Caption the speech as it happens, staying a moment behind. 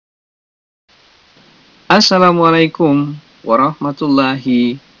Assalamualaikum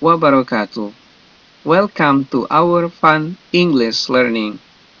warahmatullahi wabarakatuh. Welcome to our fun English learning.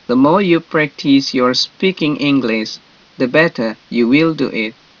 The more you practice your speaking English, the better you will do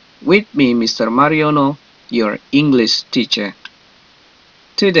it. With me, Mr. Mariono, your English teacher.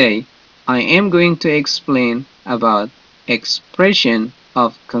 Today, I am going to explain about expression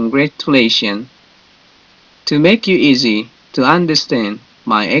of congratulation. To make you easy to understand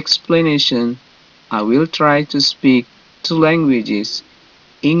my explanation, I will try to speak two languages,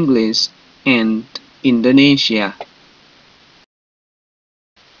 English and Indonesia.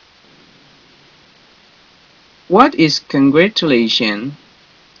 What is congratulation?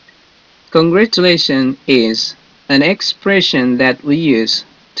 Congratulation is an expression that we use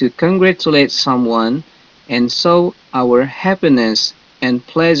to congratulate someone and show our happiness and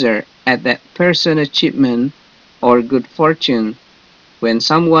pleasure at that person's achievement or good fortune when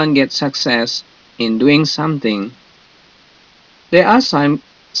someone gets success in doing something. There are some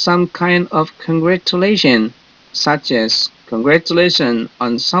kind of congratulation, such as congratulations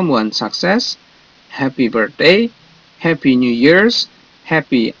on someone's success, happy birthday, happy New Year's,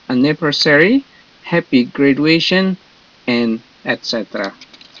 happy anniversary, happy graduation, and etc.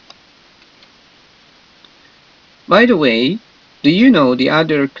 By the way, do you know the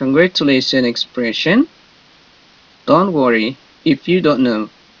other congratulation expression? Don't worry if you don't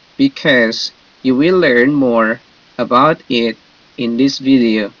know, because you will learn more about it in this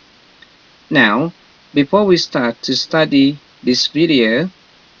video. Now, before we start to study this video,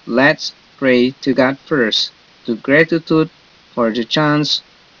 let's pray to God first, to gratitude for the chance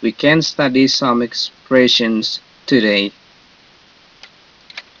we can study some expressions today.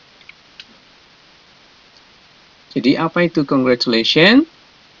 Jadi apa itu congratulation?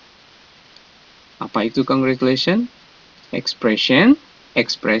 Apa itu congratulation? Expression,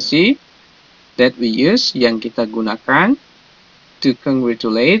 ekspresi that we use, yang kita gunakan to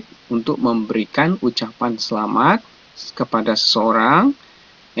congratulate, untuk memberikan ucapan selamat kepada seseorang,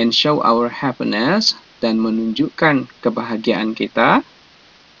 and show our happiness, dan menunjukkan kebahagiaan kita,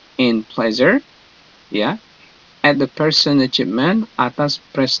 and pleasure, ya, at the person achievement, atas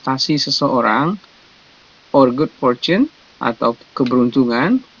prestasi seseorang, or good fortune, atau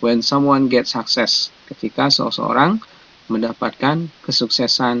keberuntungan, when someone gets success, ketika seseorang mendapatkan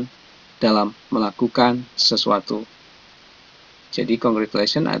kesuksesan dalam melakukan sesuatu. Jadi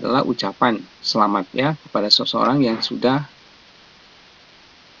congratulation adalah ucapan selamat ya kepada seseorang yang sudah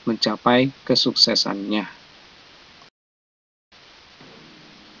mencapai kesuksesannya.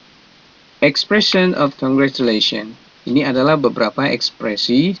 Expression of congratulation. Ini adalah beberapa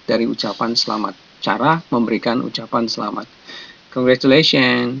ekspresi dari ucapan selamat. Cara memberikan ucapan selamat.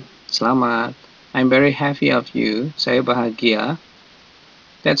 Congratulations, selamat. I'm very happy of you. Saya bahagia.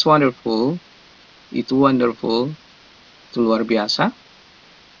 That's wonderful. Itu wonderful. Itu luar biasa.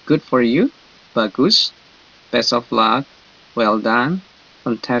 Good for you. Bagus. Best of luck. Well done.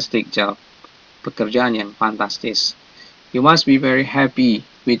 Fantastic job. Pekerjaan yang fantastis. You must be very happy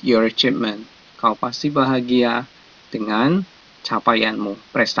with your achievement. Kau pasti bahagia dengan capaianmu,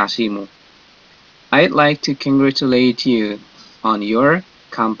 prestasimu. I'd like to congratulate you on your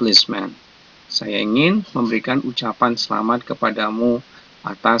accomplishment. Saya ingin memberikan ucapan selamat kepadamu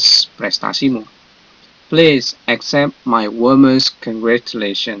atas prestasimu. Please accept my warmest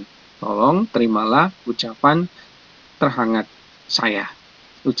congratulations. Tolong terimalah ucapan terhangat saya.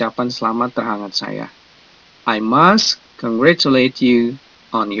 Ucapan selamat terhangat saya. I must congratulate you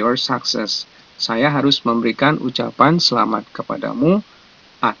on your success. Saya harus memberikan ucapan selamat kepadamu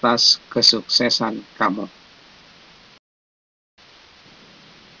atas kesuksesan kamu.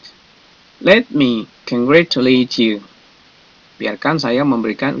 Let me congratulate you. Biarkan saya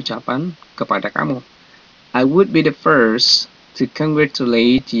memberikan ucapan kepada kamu. I would be the first to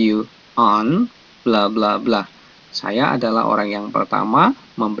congratulate you on bla bla bla. Saya adalah orang yang pertama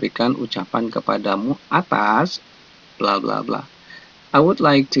memberikan ucapan kepadamu atas bla bla bla. I would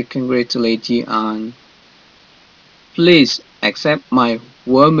like to congratulate you on. Please accept my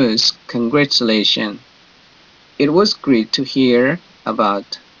warmest congratulations. It was great to hear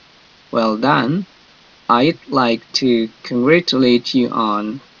about. Well done. I'd like to congratulate you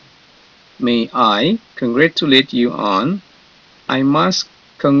on. May I congratulate you on? I must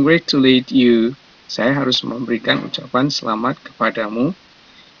congratulate you. Saya harus memberikan ucapan selamat kepadamu.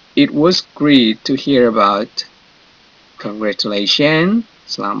 It was great to hear about. Congratulations,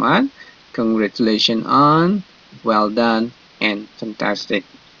 selamat. Congratulations on. Well done and fantastic.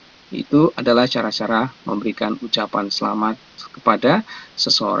 Itu adalah cara-cara memberikan ucapan selamat kepada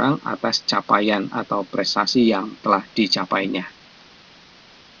seseorang atas capaian atau prestasi yang telah dicapainya.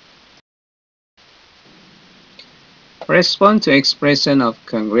 Respond to expression of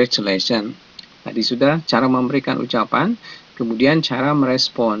congratulation. Tadi sudah cara memberikan ucapan, kemudian cara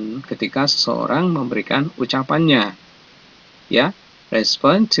merespon ketika seseorang memberikan ucapannya. Ya,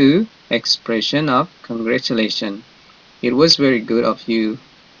 respond to expression of congratulation. It was very good of you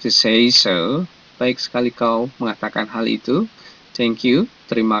to say so. Baik sekali kau mengatakan hal itu. Thank you,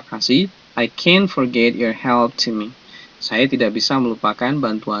 terima kasih. I can't forget your help to me. Saya tidak bisa melupakan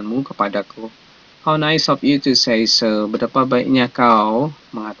bantuanmu kepadaku. How nice of you to say so. Betapa baiknya kau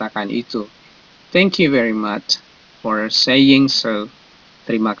mengatakan itu. Thank you very much for saying so.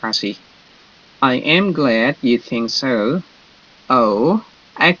 Terima kasih. I am glad you think so. Oh,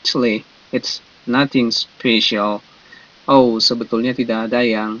 actually, it's nothing special. Oh, sebetulnya tidak ada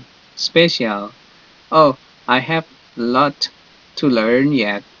yang spesial. Oh, I have a lot to learn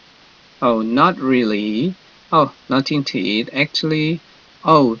yet. Oh, not really. Oh, nothing to eat actually.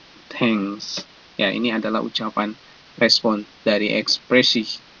 Oh, thanks. Ya, ini adalah ucapan respon dari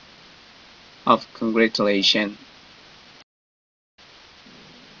ekspresi of congratulation.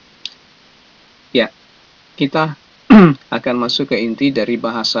 Ya, kita akan masuk ke inti dari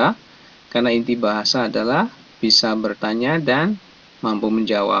bahasa, karena inti bahasa adalah bisa bertanya dan mampu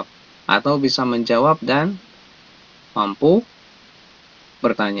menjawab, atau bisa menjawab dan mampu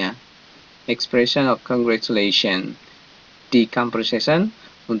bertanya. Expression of congratulation. Di conversation,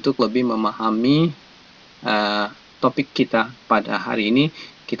 untuk lebih memahami topik kita pada hari ini,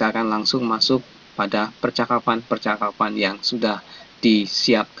 kita akan langsung masuk pada percakapan-percakapan yang sudah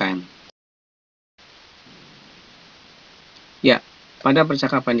disiapkan. Ya, pada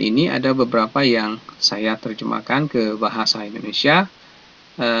percakapan ini ada beberapa yang saya terjemahkan ke bahasa Indonesia.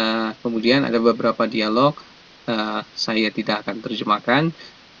 Kemudian ada beberapa dialog saya tidak akan terjemahkan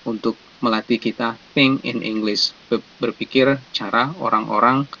untuk melatih kita think in English, berpikir cara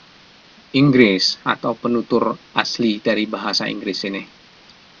orang-orang Inggris atau penutur asli dari bahasa Inggris ini.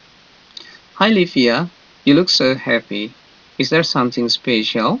 Hi Livia, you look so happy. Is there something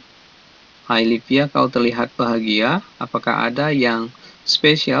special? Hai Livia, kau terlihat bahagia. Apakah ada yang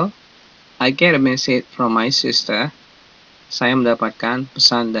spesial? I get a message from my sister. Saya mendapatkan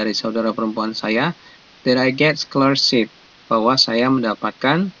pesan dari saudara perempuan saya that I get scholarship, bahwa saya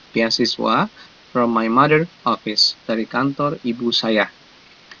mendapatkan beasiswa from my mother office, dari kantor ibu saya.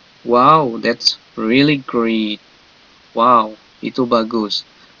 Wow, that's really great. Wow, itu bagus.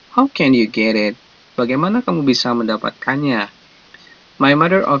 How can you get it? Bagaimana kamu bisa mendapatkannya? My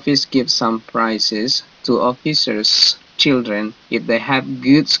mother office gives some prizes to officers' children if they have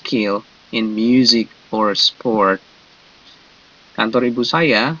good skill in music or sport. Kantor ibu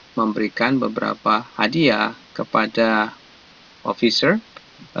saya memberikan beberapa hadiah kepada officer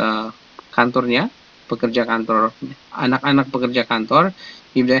kantornya, pekerja kantor, anak-anak pekerja kantor,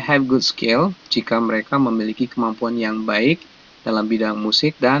 if they have good skill, jika mereka memiliki kemampuan yang baik dalam bidang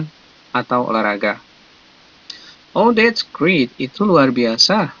musik dan atau olahraga. Oh, that's great. Itu luar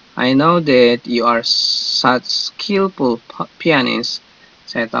biasa. I know that you are such skillful pianist.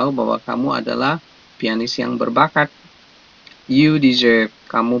 Saya tahu bahwa kamu adalah pianis yang berbakat. You deserve,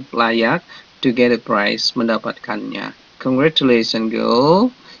 kamu layak to get a prize, mendapatkannya. Congratulations,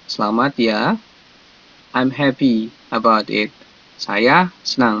 girl. Selamat ya. I'm happy about it. Saya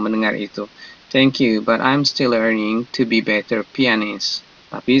senang mendengar itu. Thank you, but I'm still learning to be better pianist.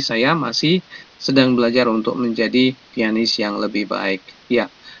 Tapi saya masih sedang belajar untuk menjadi pianis yang lebih baik. Ya,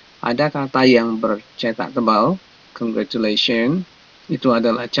 ada kata yang bercetak tebal, congratulation. Itu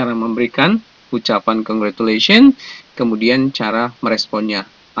adalah cara memberikan ucapan congratulation, kemudian cara meresponnya.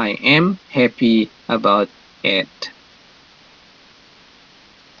 I am happy about it.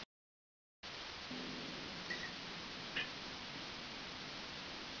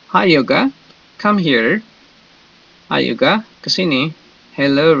 Hi Yoga, come here. Hi Yoga, kesini.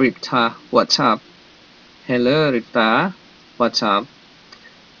 Hello Ripta, what's up? Hello Ripta, what's up?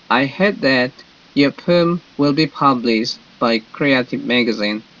 I heard that your poem will be published by Creative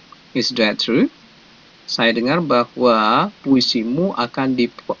Magazine. Is that true? Saya dengar bahwa puisimu akan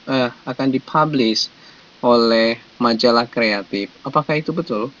dipublish oleh majalah kreatif. Apakah itu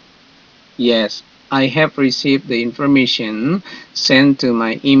betul? Yes, I have received the information sent to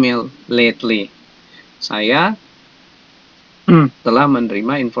my email lately. Saya telah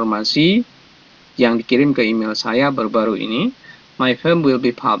menerima informasi yang dikirim ke email saya baru-baru ini. My poem will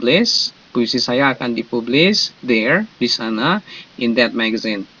be published. Puisi saya akan dipublish there, di sana, in that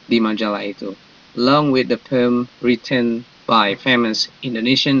magazine, di majalah itu. Along with the poem written by famous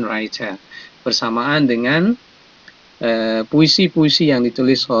Indonesian writer. Bersamaan dengan puisi-puisi yang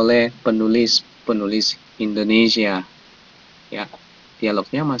ditulis oleh penulis-penulis Indonesia. Ya,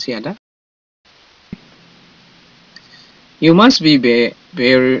 dialognya masih ada. You must be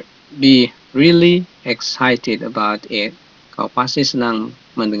really excited about it. Kau pasti senang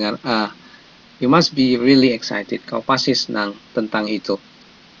mendengar. You must be really excited. Kau pasti senang tentang itu.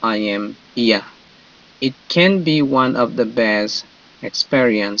 I am. Iya. It can be one of the best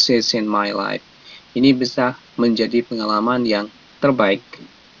experiences in my life. Ini bisa menjadi pengalaman yang terbaik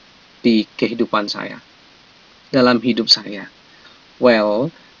di kehidupan saya, dalam hidup saya.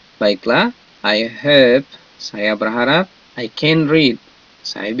 Well, baiklah. I hope, saya berharap, I can read,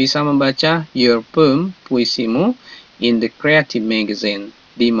 saya bisa membaca your poem, puisimu, in the creative magazine,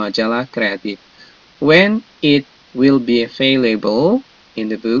 di majalah kreatif. When it will be available in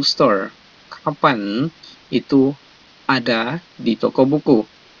the bookstore. Kapan itu ada di toko buku.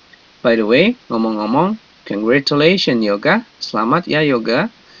 By the way, ngomong-ngomong, congratulations Yoga, selamat ya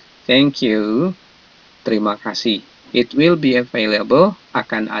Yoga. Thank you, terima kasih. It will be available,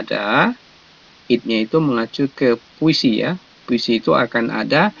 akan ada. It-nya itu mengacu ke puisi ya. Puisi itu akan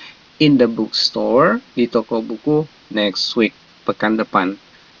ada in the bookstore, di toko buku next week, pekan depan.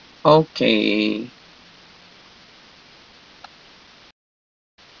 Okay.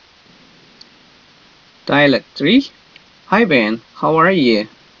 Dialect 3. Hi Ben, how are you?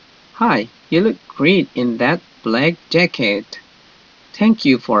 Hi, you look great in that black jacket. Thank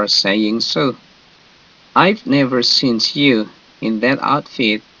you for saying so. I've never seen you in that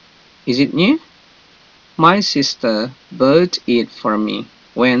outfit. Is it new? My sister bought it for me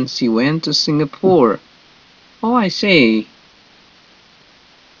when she went to Singapore. Oh, I say.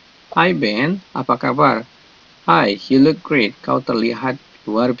 Hi Ben, apa kabar? Hi, you look great. Kau terlihat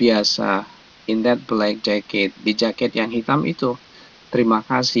luar biasa in that black jacket, di jaket yang hitam itu. Terima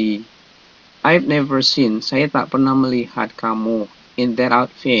kasih. I've never seen, saya tak pernah melihat kamu in that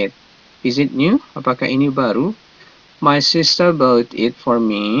outfit. Is it new? Apakah ini baru? My sister bought it for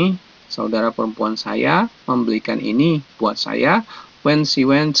me. Saudara perempuan saya membelikan ini buat saya when she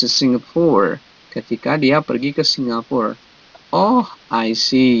went to Singapore. Ketika dia pergi ke Singapura. Oh, I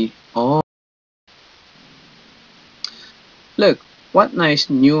see. Oh. Look, what nice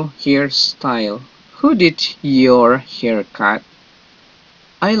new hairstyle. Who did your haircut?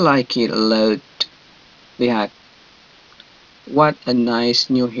 I like it a lot. Lihat. What a nice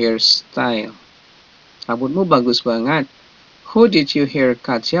new hairstyle. Rambutmu bagus banget. Who did you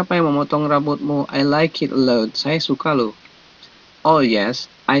haircut? Siapa yang memotong rambutmu? I like it a lot. Saya suka loh. Oh yes,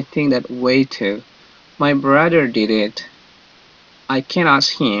 I think that way too. My brother did it. I can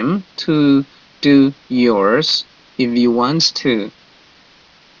ask him to do yours if he wants to.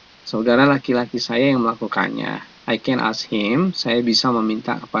 Saudara laki-laki saya yang melakukannya. I can ask him. Saya bisa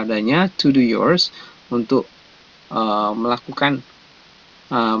meminta kepadanya to do yours untuk melakukan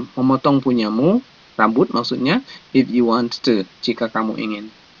memotong punyamu, rambut maksudnya, if you want to, jika kamu ingin.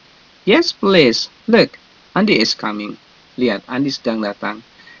 Yes, please. Look, Andy is coming. Lihat, Andy sedang datang.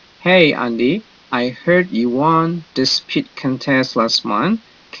 Hey, Andy, I heard you won the speed contest last month.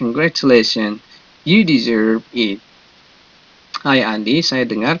 Congratulations, you deserve it. Hai Andy, saya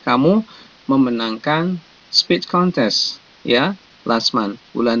dengar kamu memenangkan speed contest, ya, last month,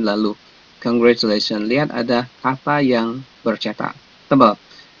 bulan lalu. Congratulations. Lihat ada kata yang bercetak tebal.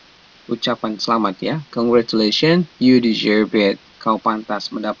 Ucapan selamat ya. Congratulations, you deserve it. Kau pantas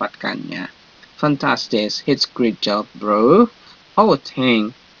mendapatkannya. Fantastic. It's great job, bro. Oh,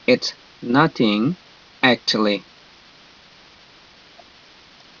 thanks. It's nothing, actually.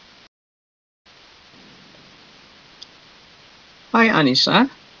 Hi,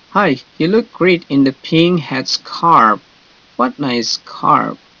 Anissa. Hi, you look great in the pink hat scarf. What nice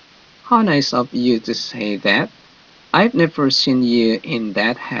scarf. How nice of you to say that. I've never seen you in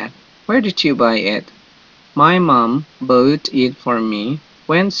that hat. Where did you buy it? My mom bought it for me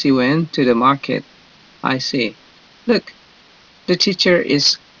when she went to the market. I see. Look, the teacher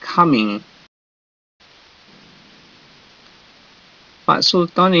is coming. Pak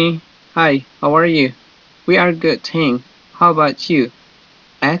Sultani, hi, how are you? We are good, thanks. How about you?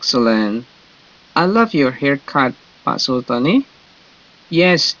 Excellent. I love your haircut, Pak Sultani.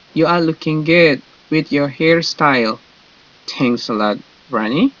 Yes, you are looking good with your hairstyle. Thanks a lot,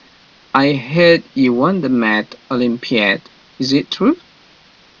 Rani. I heard you won the Math Olympiad. Is it true?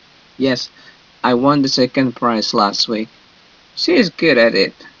 Yes, I won the second prize last week. She is good at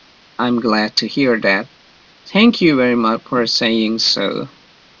it. I'm glad to hear that. Thank you very much for saying so.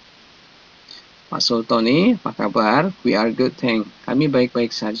 Pak Sultani, apa kabar? We are good, thanks. Kami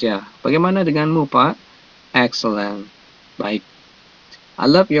baik-baik saja. Bagaimana denganmu, Pak? Excellent. Baik. I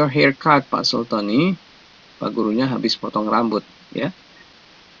love your haircut, Pak Sultani. Pak gurunya habis potong rambut, ya.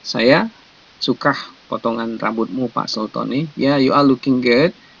 Saya suka potongan rambutmu, Pak Sultani. Ya, you are looking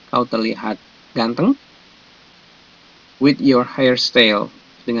good. Kau terlihat ganteng. with your hairstyle.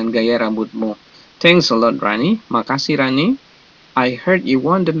 Dengan gaya rambutmu. Thanks a lot, Rani. Makasih, Rani. I heard you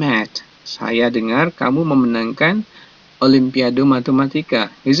won the math. Saya dengar kamu memenangkan Olimpiade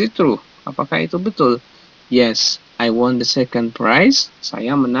Matematika. Is it true? Apakah itu betul? Yes, I won the second prize.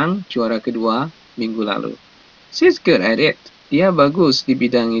 Saya menang juara kedua minggu lalu. She's good at it. Dia bagus di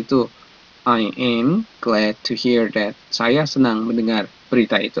bidang itu. I am glad to hear that. Saya senang mendengar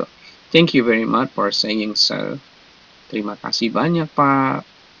berita itu. Thank you very much for saying so. Terima kasih banyak, Pak.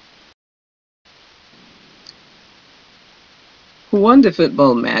 Who won the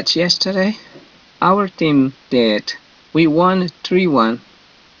football match yesterday? Our team did. We won 3-1.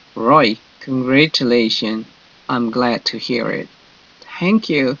 Roy, congratulations. I'm glad to hear it.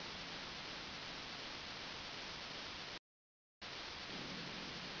 Thank you.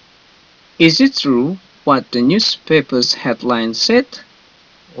 Is it true what the newspaper's headline said?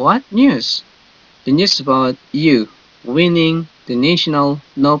 What news? The news about you winning the National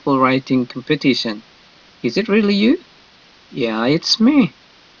Novel Writing Competition. Is it really you? Yeah, it's me.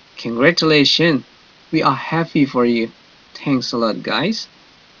 Congratulations. We are happy for you. Thanks a lot, guys.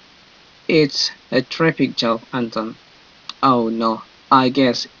 It's a terrific job, Anton. Oh no, I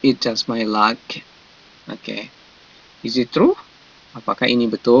guess it's just my luck. Okay. Is it true? Apakah ini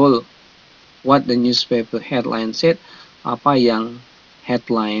betul? What the newspaper headline said? Apa yang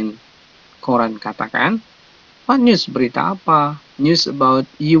headline koran katakan? What news? Berita apa? News about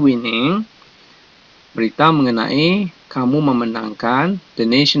you winning. Berita mengenai kamu memenangkan the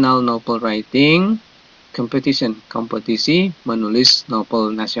National Novel Writing Competition. Kompetisi menulis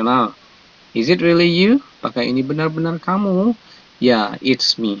novel nasional. Is it really you? Apakah ini benar-benar kamu? Ya,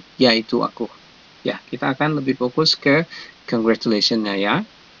 it's me. Ya, itu aku. Ya, kita akan lebih fokus ke congratulations-nya ya.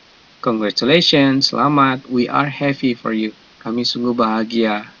 Congratulations, selamat. We are happy for you. Kami sungguh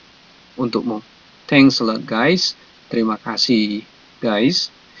bahagia untukmu. Thanks a lot, guys. Terima kasih, guys.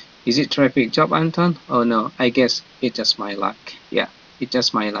 Is it traffic job, Anton? Oh no, I guess it's just my luck. Ya, it's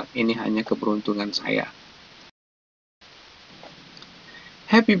just my luck. Ini hanya keberuntungan saya.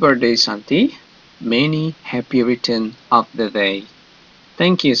 Happy birthday, Santi. Many happy return of the day.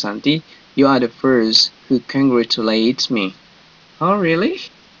 Thank you, Santi. You are the first who congratulates me. Oh, really?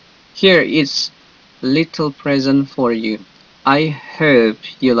 Here is a little present for you. I hope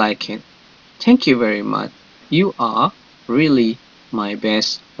you like it. Thank you very much. You are really my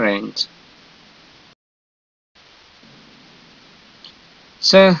best friend.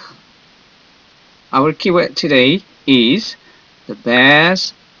 So, our keyword today is the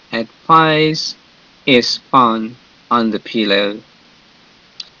best advice is found on the pillow.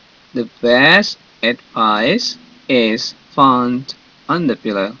 The best advice is found on the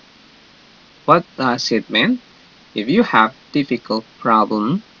pillow. What does it mean? If you have difficult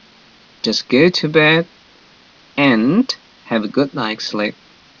problem, just go to bed and have a good night's sleep.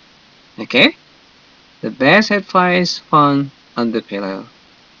 Okay? The best advice found on the pillow.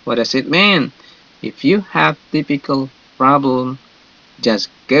 What does it mean? If you have difficult problem, just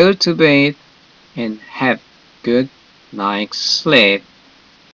go to bed and have good night's sleep.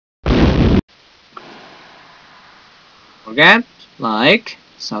 Forget, like,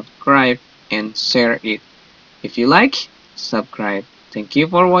 subscribe, and share it. If you like, subscribe. Thank you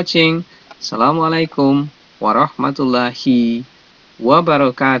for watching. Assalamualaikum warahmatullahi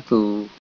wabarakatuh.